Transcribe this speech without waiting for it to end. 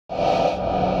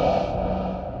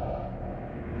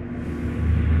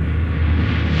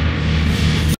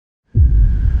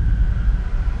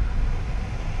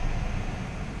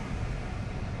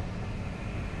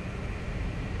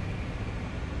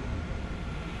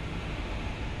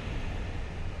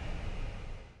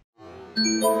Okay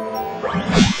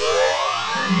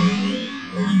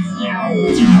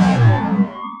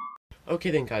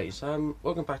then guys,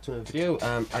 welcome back to another video.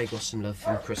 I got some love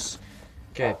from Chris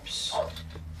Gibbs.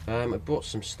 I bought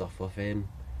some stuff off him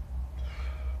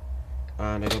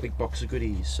and I got a big box of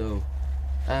goodies, so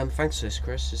thanks for this,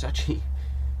 Chris. It's actually,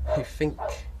 I think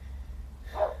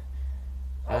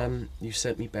you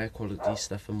sent me better quality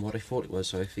stuff than what I thought it was,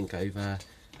 so I think I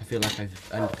feel like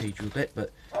I've underpaid you a bit,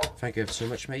 but thank you ever so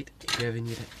much, mate. If you ever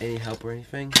need any help or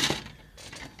anything,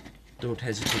 don't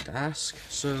hesitate to ask.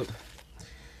 So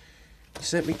he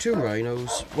sent me 2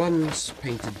 rhinos. One's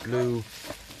painted blue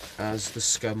as the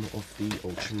scum of the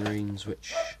ultramarines,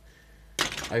 which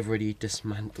I've already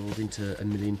dismantled into a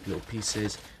million little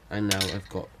pieces, and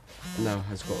now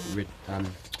has got rid.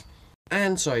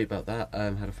 And sorry about that.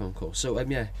 Had a phone call. So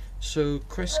yeah. So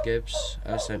Chris Gibbs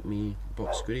sent me a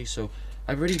box of goodies. So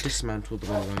I've already dismantled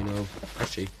the one rhino.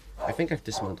 Actually, I think I've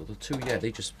dismantled the 2. Yeah,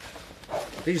 they just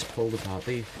pulled apart.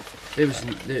 The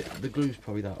glue's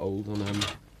probably that old, and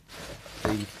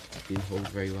they've been held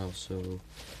very well. So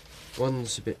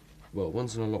one's in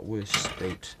a lot worse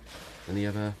state than the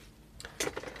other.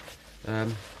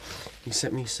 He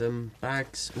sent me some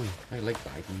bags. Ooh, I like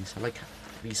baggies. I like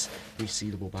these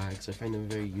resealable bags. I find them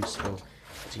very useful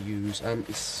to use.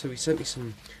 So he sent me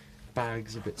some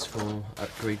bags of bits for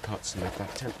upgrade parts in my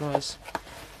Black Templars,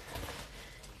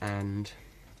 and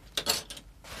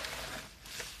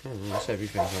that's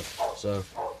everything. So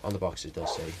on the box it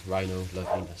does say Rhino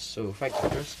Loveliness. So thank you,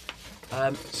 Chris.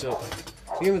 So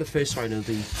beginning with the first rhino,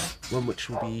 the one which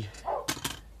will be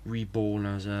reborn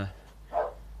as a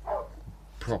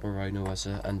proper rhino,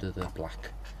 under the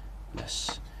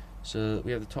blackness. So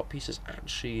we have the top pieces.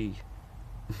 Actually,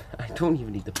 I don't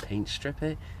even need to paint strip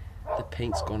it. The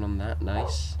paint's gone on that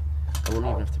nice. I won't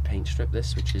even have to paint strip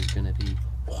this, which is going to be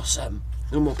awesome.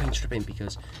 No more paint stripping,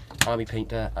 because Army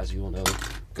Painter, as you all know,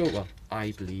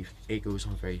 I believe it goes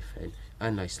on very thin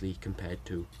and nicely compared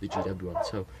to the GW one.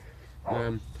 So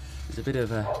there's a bit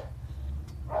of a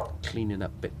cleaning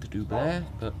up bit to do there,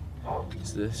 but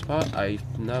it's this part. I've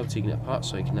now taken it apart,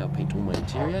 so I can now paint all my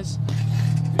interiors,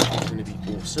 which is going to be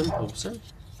awesome.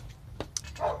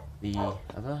 The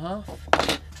other half,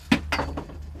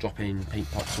 dropping paint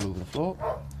pots all over the floor,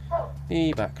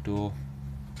 the back door,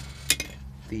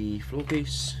 the floor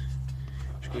piece,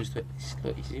 which goes to,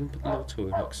 look, he's even put the little toe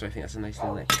hook, so I think that's a nice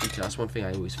little extra detail. That's one thing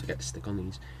I always forget to stick on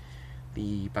these.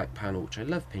 The back panel, which I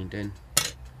love painting.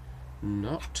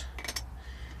 Not.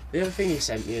 The other thing he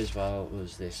sent me as well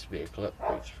was this vehicle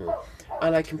upgrade sprue,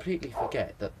 and I completely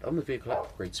forget that on the vehicle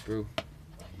upgrade sprue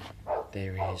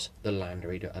there is the Land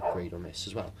Raider upgrade on this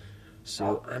as well.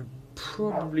 So I'm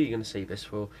probably going to save this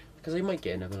for, because I might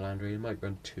get another Land Raider. I might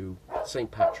run 2 St.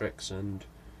 Patrick's and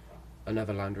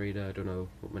another Land Raider. I don't know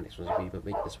what my next one's going to be, but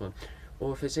make this one.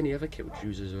 Or if there's any other kit which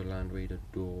uses a Land Raider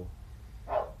door.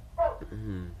 I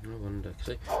wonder,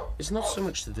 because it's not so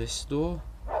much this door.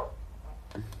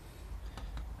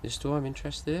 This door I'm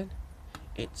interested in.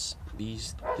 It's the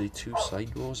 2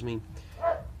 side doors. I mean,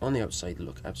 on the outside they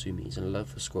look absolutely amazing. I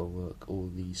love the scroll work, all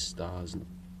these stars and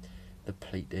the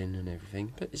plating and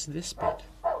everything. But it's this bit.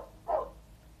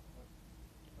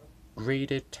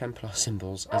 Graded Templar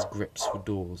symbols as grips for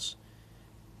doors.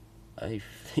 I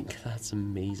think that's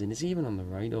amazing. It's even on the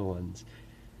Rhino ones.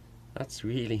 That's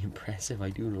really impressive.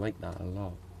 I do like that a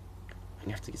lot. I'm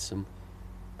gonna have to get some.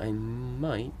 I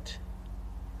might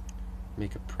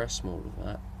make a press mold of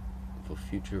that for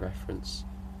future reference,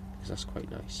 because that's quite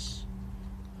nice.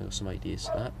 I got some ideas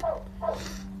for that.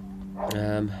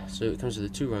 So it comes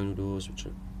with the 2 Rhino doors, which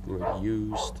I've already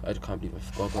used. I can't believe I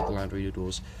forgot about the Land Raider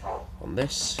doors on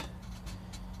this.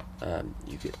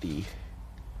 You get the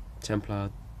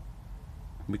Templar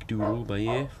McDoodle by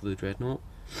ear for the Dreadnought,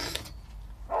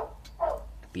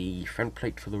 the front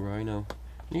plate for the Rhino,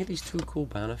 and you get these 2 cool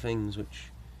banner things,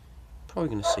 which I'm probably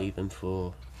going to save them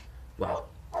for, well,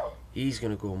 he's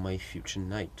going to go on my future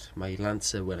knight, my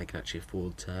Lancer, when I can actually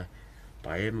afford to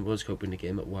buy him. I was hoping to get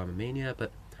him at Warhammer Mania,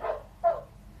 but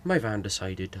my van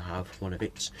decided to have one of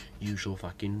its usual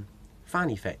fucking fan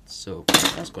effects, so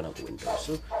that's gone out the window.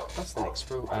 So that's the next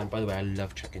sprue. And by the way, I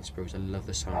love checking sprues. I love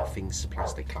the sound of things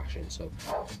plastic clashing, so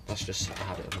that's just a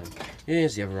habit of mine.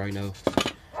 Here's the other Rhino,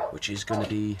 which is going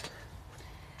to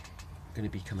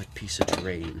become a piece of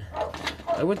terrain.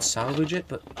 I would salvage it,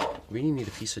 but really need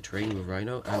a piece of terrain with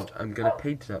Rhino, and I'm going to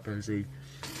paint it up as a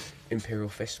Imperial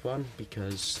Fist one,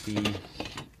 because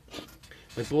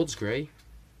my board's grey,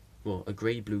 well, a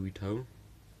grey bluey tone.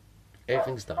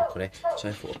 Everything's dark on it, so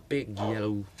I thought a big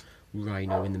yellow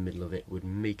Rhino in the middle of it would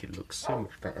make it look so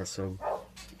much better. So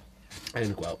I'm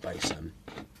going to go out and buy some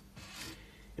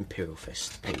Imperial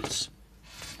Fist paints.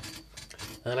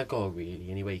 And I got really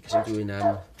anyway, because I'm doing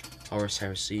Horus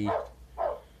Heresy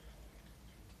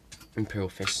Imperial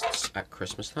Fists at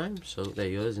Christmas time. So there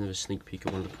you go, there's another sneak peek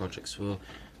of one of the projects for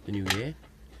the new year.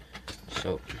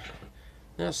 So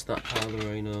that's that part of the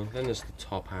Rhino. Then there's the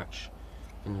top hatch.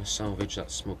 I'm going to salvage that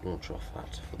smoke launcher off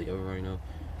that for the other Rhino.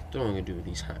 Don't know what I'm going to do with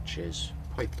these hatches.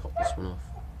 Probably pop this one off.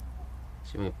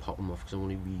 See if I can pop them off, because I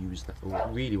want to reuse that. I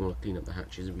really want to clean up the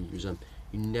hatches and reuse them.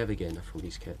 You never get enough from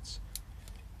these kits.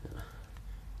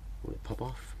 Will it pop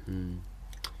off? You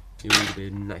need a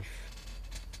bit of knife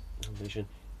vision.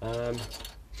 And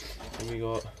we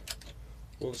got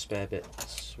all the spare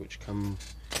bits which come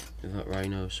with that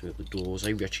Rhino. So we got the doors.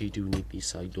 I actually do need these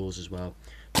side doors as well.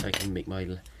 I can make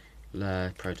my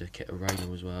Predator kit a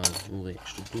Rhino as well. All the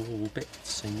extra door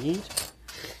bits I need.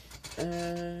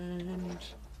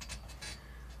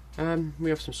 And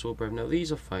we have some sword bread. Now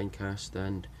these are fine cast,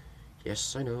 and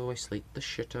yes, I know I slate the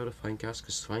shit out of fine cast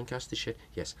because fine cast is shit.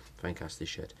 Yes, fine cast is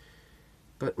shit.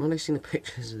 But when I seen the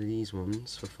pictures of these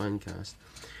ones for fine cast,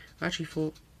 I actually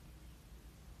thought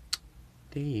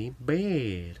they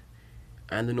bad,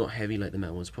 and they're not heavy like the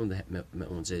metal ones. The problem with the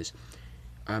metal ones is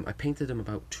I painted them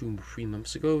about 2-3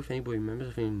 months ago. If anybody remembers,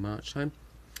 I think in March time,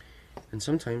 and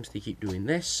sometimes they keep doing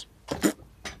this,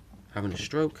 having a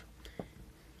stroke,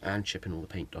 and chipping all the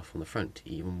paint off on the front,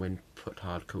 even when put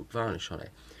hard coat varnish on it.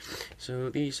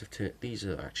 So these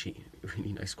are actually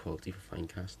really nice quality for fine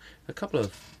cast. A couple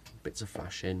of bits of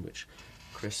flash in which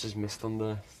Chris has missed on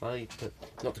the side, but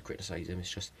not to criticise him, it's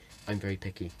just I'm very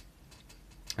picky.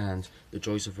 And the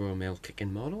joys of Royal Mail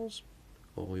kick-in models,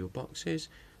 or your boxes,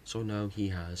 so now he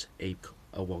has a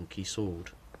wonky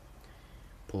sword.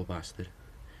 Poor bastard.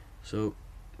 So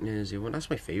there's the other one.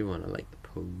 That's my favourite one. I like the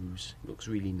pose. It looks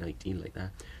really nighty like that.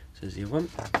 So there's the other one.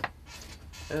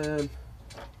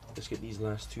 Let's get these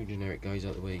last two generic guys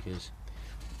out of the way, because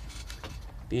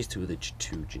these two are the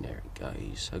two generic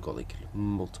guys. I got like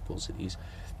multiples of these.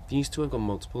 These two I've got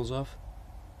multiples of,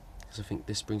 because I think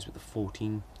this brings me to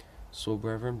 14 Sword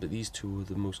Brethren, but these two are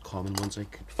the most common ones I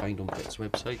could find on bits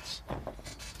websites,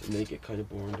 and they get kind of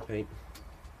boring to paint.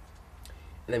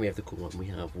 And then we have the cool one. We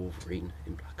have Wolverine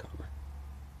in black armour.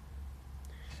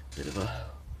 Bit of a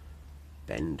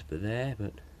bend there,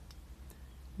 but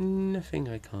nothing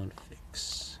I can't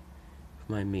fix with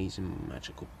my amazing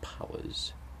magical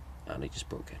powers. And I just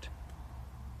broke it.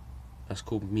 That's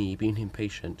called me being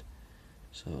impatient,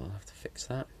 so I'll have to fix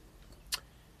that.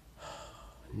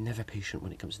 Never patient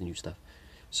when it comes to new stuff.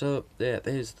 So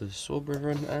there's the Sword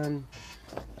Brethren, and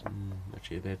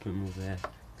actually I better put him over there.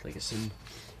 It's like some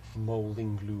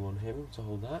moulding glue on him to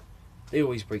hold that. They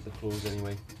always break the floors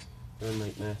anyway. They're a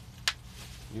nightmare.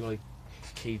 You like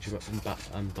cage them up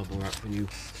and bubble wrap when you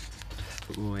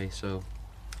put them away. So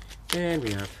then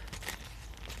we have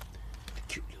the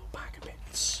cute little bag of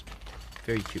bits.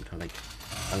 Very cute.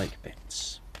 I like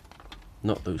bits.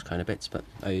 Not those kind of bits, but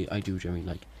I do generally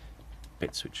like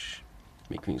bits which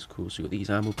make things cool. So you've got these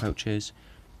ammo pouches.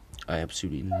 I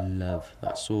absolutely love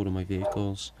that sword on my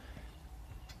vehicles.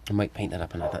 I might paint that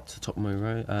up and add that to the top of my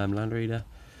Land Raider.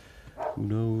 Who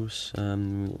knows?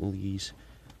 All these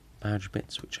badge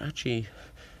bits, which actually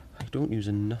I don't use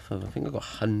enough of. I think I've got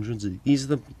hundreds of these.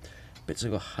 Are the bits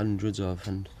I've got hundreds of,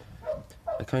 and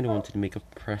I kind of wanted to make a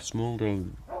press mold of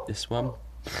this one.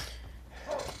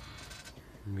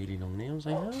 Really long nails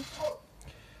I have,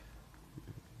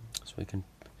 so I can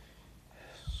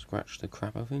scratch the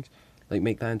crap out of things. Like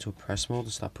make that into a press mold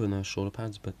and start putting on shoulder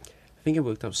pads, but I think it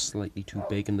worked out slightly too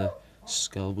big and the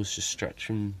skull was just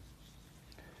stretching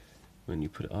when you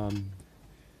put it on.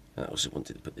 And I also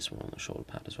wanted to put this one on the shoulder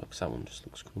pad as well, because that one just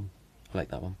looks cool. I like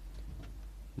that one.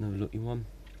 Another looking one.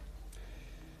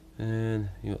 And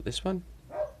you got this one.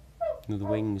 You know, the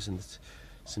wings and the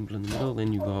symbol in the middle.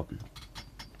 Then you got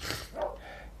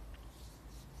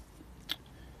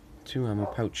two ammo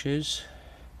pouches.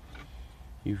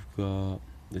 You've got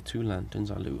the two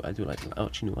lanterns. I do like.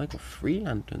 Actually, no, I got 3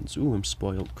 lanterns. Ooh, I'm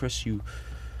spoiled. Chris, you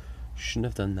shouldn't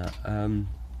have done that.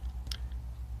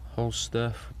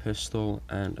 Holster, pistol,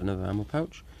 and another ammo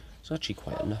pouch. It's actually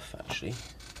quite enough, actually,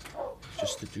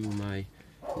 just to do my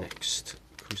next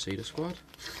Crusader squad.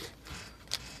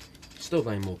 Still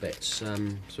buying more bits.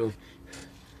 So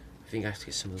I think I have to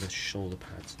get some of the shoulder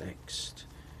pads next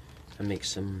and make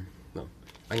some. Well,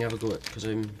 I'm gonna have a go at, because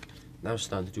I'm now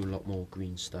starting to do a lot more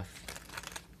green stuff.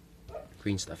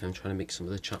 I'm trying to make some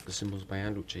of the chapter symbols by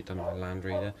hand, which I've done on my Land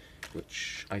Raider,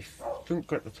 which I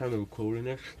think at the time of recording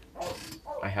this,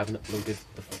 I haven't uploaded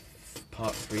the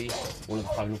part 3, one of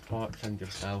the final parts, and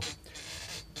just now.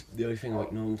 The only thing I'm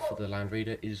waiting on for the Land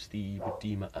Raider is the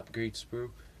Redeemer upgrade sprue,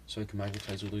 so I can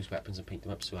magnetize all those weapons and paint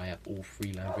them up, so I have all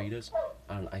 3 Land Raiders.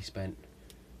 And I spent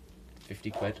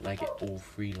 50 quid, and I get all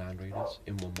 3 Land Raiders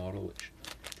in one model, which,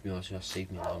 to be honest, just saved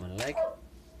me an arm and a leg.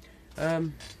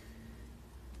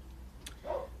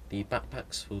 The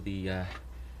backpacks for the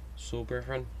Soul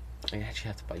Brethren. I actually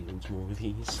have to buy loads more of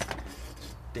these. It's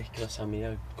ridiculous how many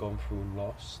I've gone through and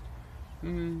lost.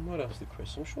 What else did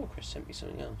Chris? I'm sure Chris sent me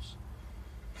something else.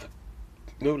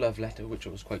 No love letter, which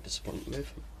I was quite disappointed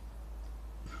with.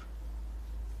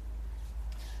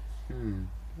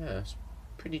 Yeah, it's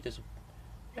pretty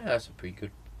yeah, that's a pretty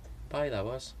good buy that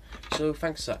was. So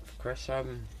thanks for that, Chris. Hope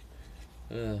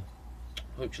you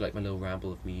like my little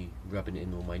ramble of me rubbing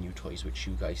in all my new toys, which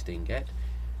you guys didn't get.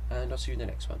 And I'll see you in the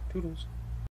next one. Toodles.